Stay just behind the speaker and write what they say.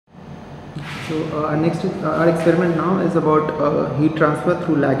Our experiment now is about heat transfer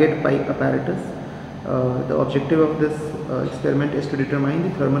through lagged pipe apparatus. The objective of this experiment is to determine the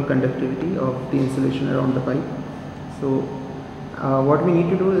thermal conductivity of the insulation around the pipe. So what we need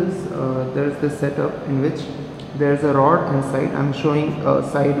to do is there is this setup in which there is a rod inside. I am showing a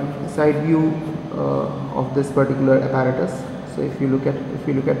side view of this particular apparatus. So if you look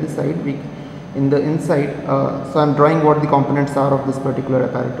at the side, in the inside, so I am drawing what the components are of this particular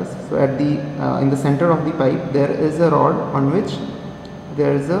apparatus. So at the in the center of the pipe there is a rod on which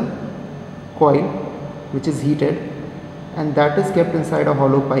there is a coil which is heated, and that is kept inside a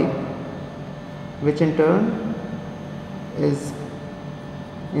hollow pipe, which in turn is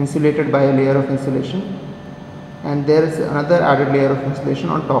insulated by a layer of insulation, and there is another added layer of insulation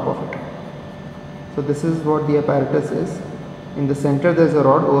on top of it. So this is what the apparatus is. In the center there is a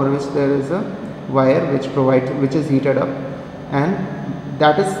rod over which there is a wire which is heated up, and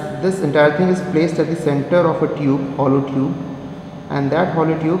this entire thing is placed at the center of a tube, hollow tube, and that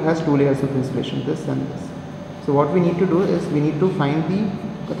hollow tube has two layers of insulation, this and this. So what we need to do is we need to find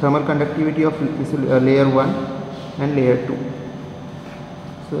the thermal conductivity of layer 1 and layer 2.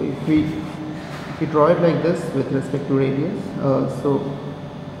 So if we draw it like this with respect to radius,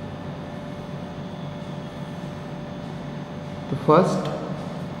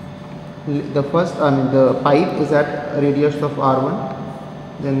 the pipe is at a radius of R1,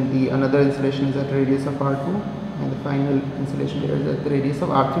 then the another insulation is at a radius of R2, and the final insulation layer is at the radius of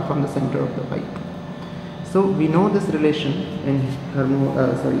R3 from the center of the pipe. So we know this relation in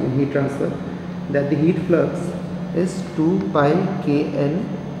heat transfer, that the heat flux is 2 pi Kl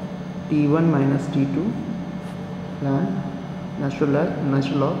T1 minus T2 natural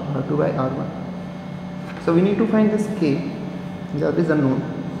log R2 by R1. So we need to find this K, that is unknown.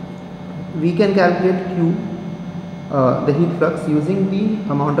 We can calculate Q, the heat flux, using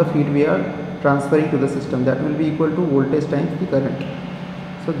the amount of heat we are transferring to the system. That will be equal to voltage times the current.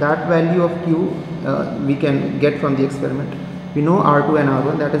 So that value of Q we can get from the experiment. We know R2 and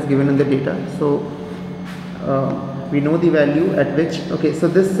R1, that is given in the data. So we know the value at which, okay, so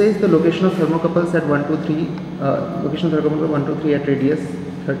this says the location of thermocouples at 1, 2, 3, location of thermocouple 1, 2, 3 at radius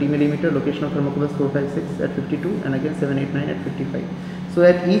 30 mm, location of thermocouples 4, 5, 6 at 52, and again 7, 8, 9 at 55. So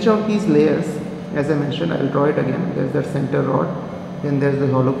at each of these layers, as I mentioned, I will draw it again. There is that center rod, then there is the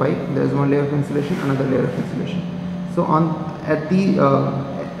hollow pipe, there is one layer of insulation, another layer of insulation. So at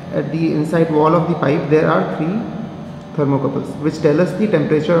the inside wall of the pipe there are 3 thermocouples which tell us the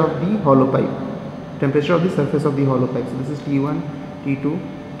temperature of the hollow pipe, temperature of the surface of the hollow pipe. So this is T1, T2,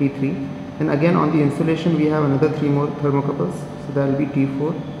 T3. Then again on the insulation we have another 3 more thermocouples. So that will be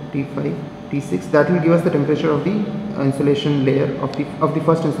T4, T5, T6. That will give us the temperature of the insulation layer of the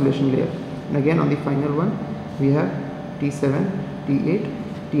first insulation layer. And again on the final one we have T7, T8,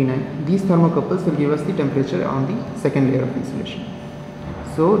 T9. These thermocouples will give us the temperature on the second layer of insulation.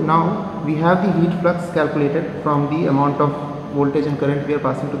 So now we have the heat flux calculated from the amount of voltage and current we are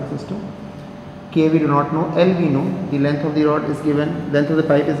passing to the system. K we do not know, L we know. The length of the rod is given, length of the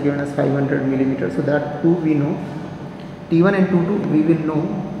pipe is given as 500 mm. So that 2 we know. T1 and T2 we will know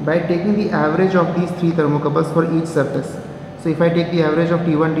by taking the average of these 3 thermocouples for each surface. So if I take the average of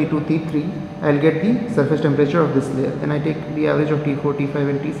T1, T2, T3, I will get the surface temperature of this layer. Then I take the average of T4, T5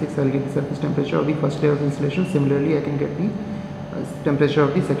 and T6, I will get the surface temperature of the first layer of insulation. Similarly, I can get the temperature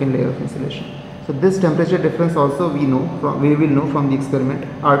of the second layer of insulation. So this temperature difference also we will know from the experiment.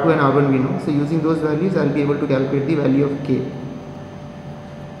 R2 and R1 we know. So using those values, I will be able to calculate the value of K.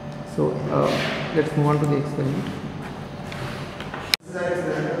 So let's move on to the experiment. This is our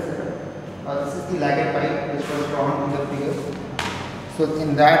experimental setup. This is the lagged pipe which was drawn in the figure. So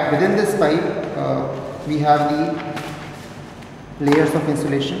within this pipe we have the layers of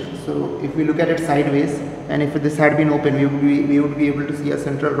insulation. So if we look at it sideways, and if this had been open, we would be able to see a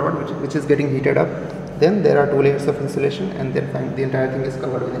central rod which is getting heated up. Then there are 2 layers of insulation, and then the entire thing is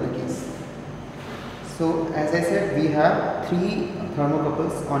covered within a case. So as I said, we have 3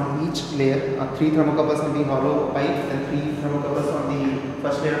 thermocouples on each layer, 3 thermocouples on the hollow pipe, and 3 thermocouples on the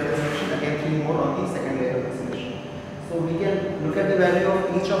first layer of insulation, again 3 more on the second layer of insulation. So we can look at the value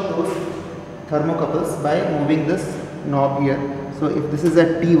of each of those thermocouples by moving this knob here. So if this is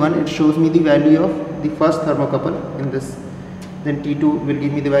at T1, it shows me the value of the first thermocouple in this. Then T2 will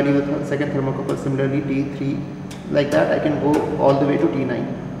give me the value of the second thermocouple. Similarly T3, like that I can go all the way to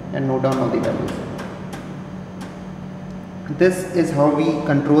T9 and note down all the values. This is how we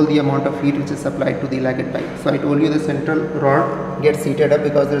control the amount of heat which is supplied to the lagged pipe. So I told you the central rod gets heated up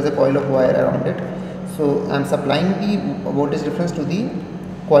because there is a coil of wire around it. So I am supplying the voltage difference to the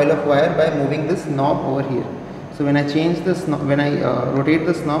coil of wire by moving this knob over here. So So when I change this, when I rotate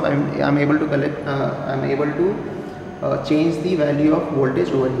this knob, I'm able to change the value of voltage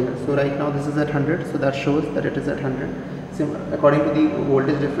over here. So right now this is at 100, so that shows that it is at 100. So according to the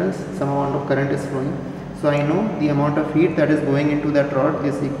voltage difference, some amount of current is flowing. So I know the amount of heat that is going into that rod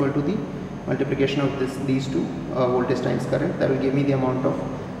is equal to the multiplication of these two, voltage times current. That will give me the amount of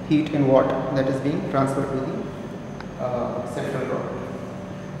heat in watt that is being transferred to the central rod.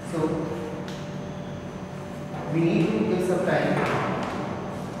 So we need to give some time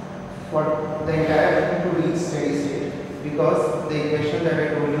for the entire vacuum to reach steady state, because the equation that I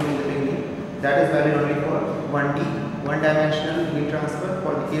told you in the beginning, that is valid only for 1D, one dimensional heat transfer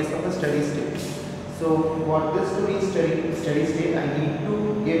for the case of a steady state. So for this to reach steady state, I need to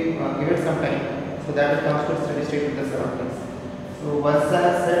give it some time so that it comes to steady state with the surroundings. So once I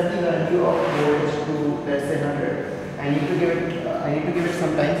have set the value of voltage to, let's say, 100, I need to give it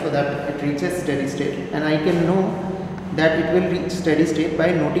some time so that it reaches steady state, and I can know that it will reach steady state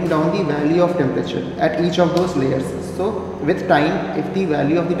by noting down the value of temperature at each of those layers. So with time, if the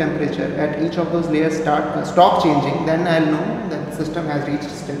value of the temperature at each of those layers stop changing, then I'll know that the system has reached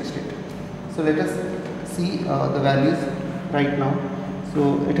steady state. So let us see the values right now.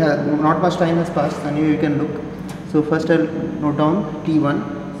 So it has not much time has passed, and you can look. So first I'll note down T1,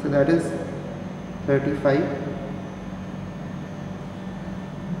 so that is 35,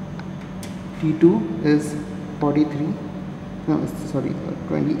 T2 is 43, no sorry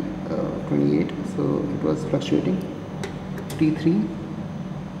 28, so it was fluctuating. T3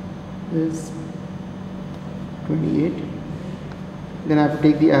 is 28. Then I have to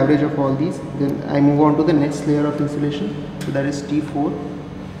take the average of all these. Then I move on to the next layer of insulation. So that is T4.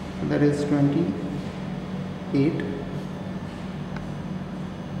 So that is 28.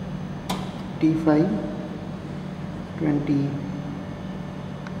 T5 28.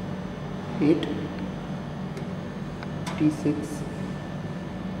 T6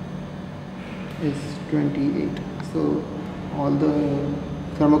 is 28. So all the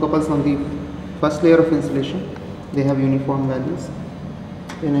thermocouples on the first layer of insulation, they have uniform values.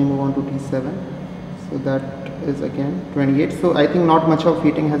 Then I move on to T7, so that is again 28. So I think not much of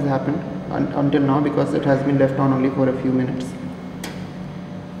heating has happened until now, because it has been left on only for a few minutes.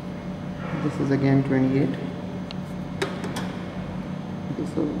 This is again 28. Okay,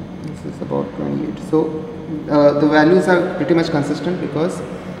 so this is about 28. So the values are pretty much consistent, because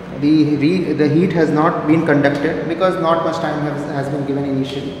the heat has not been conducted, because not much time has been given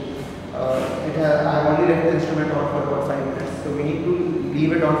initially. I have only left the instrument on for about 5 minutes, so we need to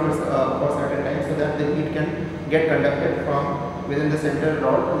leave it on for certain time so that the heat can get conducted from within the center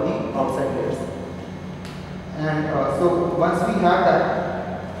rod to the outside layers. And so once we have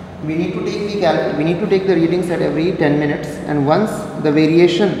that, we need to take the readings at every 10 minutes, and once the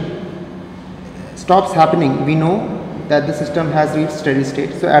variation stops happening, we know that the system has reached steady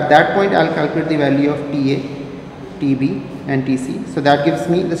state. So at that point, I'll calculate the value of TA, TB and TC. So that gives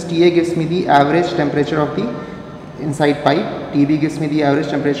me, this TA gives me the average temperature of the inside pipe, TB gives me the average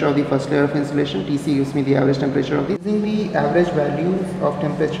temperature of the first layer of insulation, TC gives me the average temperature of the. Using the average values of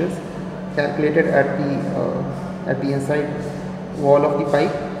temperatures calculated at the inside wall of the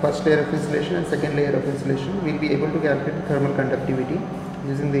pipe, first layer of insulation and second layer of insulation, we'll be able to calculate the thermal conductivity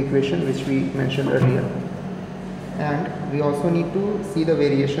using the equation which we mentioned earlier. And we also need to see the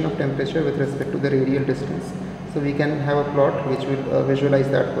variation of temperature with respect to the radial distance. So we can have a plot which will visualize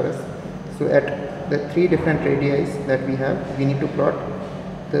that for us. So at the 3 different radii that we have, we need to plot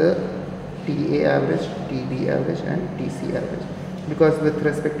the TA average, TB average and TC average. Because with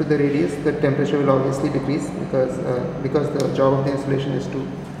respect to the radius, the temperature will obviously decrease, because the job of the insulation is to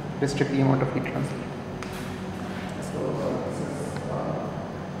restrict the amount of heat transfer. So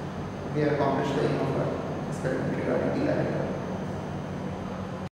we have accomplished the aim of our experiment regarding the